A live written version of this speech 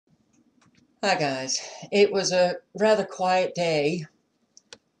Hi guys. It was a rather quiet day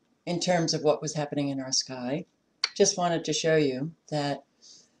in terms of what was happening in our sky. Just wanted to show you that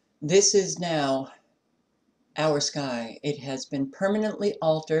this is now our sky. It has been permanently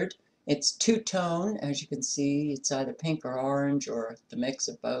altered. It's two-tone, as you can see. It's either pink or orange or the mix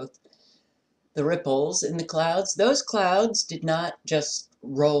of both. The ripples in the clouds, those clouds did not just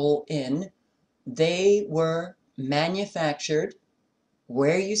roll in. They were manufactured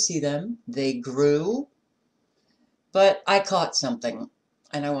where you see them. They grew. But I caught something,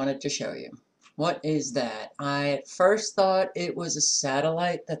 and I wanted to show you. What is that? I at first thought it was a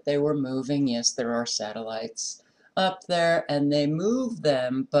satellite that they were moving. Yes, there are satellites up there, and they move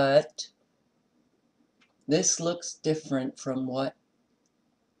them, but this looks different from what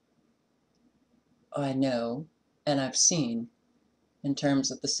I know and I've seen in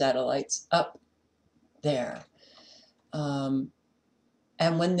terms of the satellites up there. Um,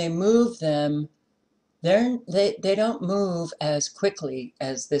 and when they move them, they don't move as quickly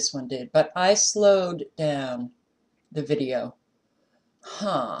as this one did, but I slowed down the video.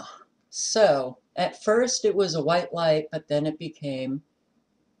 So at first it was a white light, but then it became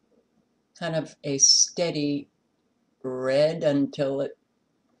kind of a steady red until it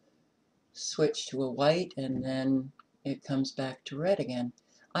switched to a white, and then it comes back to red again.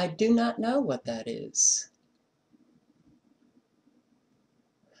 I do not know what that is.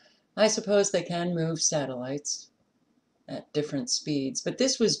 I suppose they can move satellites at different speeds, but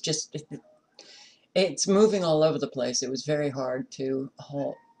this was just, it's moving all over the place. It was very hard to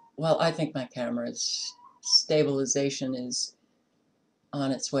hold. Well, I think my camera's stabilization is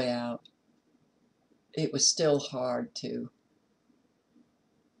on its way out. It was still hard to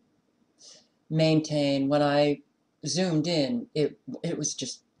maintain. When I zoomed in, it was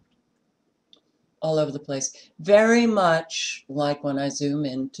just all over the place. Very much like when I zoom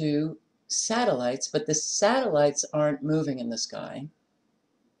into satellites, but the satellites aren't moving in the sky.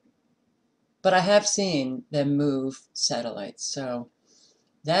 But I have seen them move satellites, so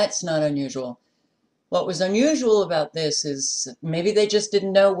that's not unusual. What was unusual about this is maybe they just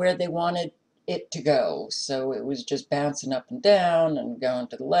didn't know where they wanted it to go, so it was just bouncing up and down and going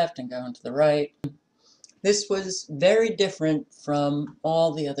to the left and going to the right. This was very different from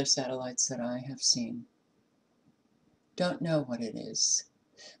all the other satellites that I have seen. Don't know what it is,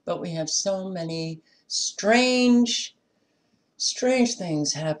 but we have so many strange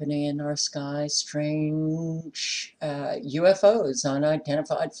things happening in our sky, strange UFOs,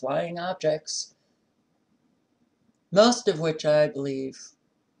 unidentified flying objects, most of which I believe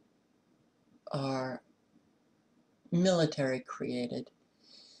are military created.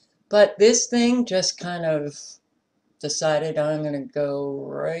 But this thing just kind of decided I'm going to go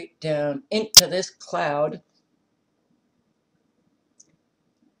right down into this cloud,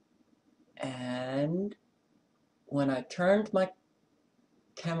 and when I turned my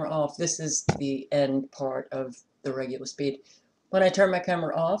camera off, this is the end part of the regular speed. When I turned my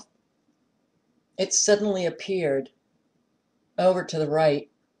camera off, it suddenly appeared over to the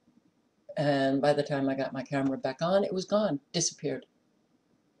right, and by the time I got my camera back on, it was gone, disappeared.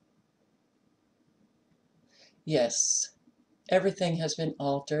 Yes, everything has been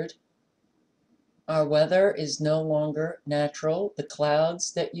altered. Our weather is no longer natural. The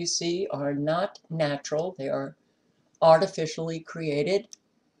clouds that you see are not natural. They are artificially created.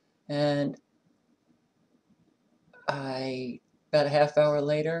 And about a half hour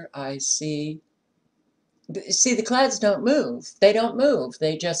later, I see the clouds don't move. They don't move.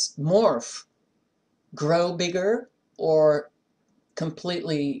 They just morph, grow bigger, or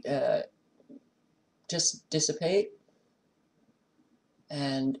completely just dissipate.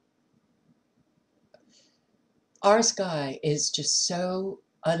 And our sky is just so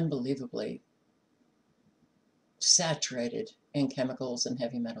unbelievably saturated in chemicals and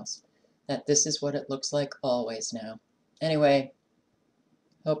heavy metals that this is what it looks like always now. Anyway,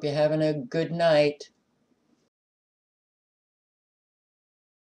 hope you're having a good night.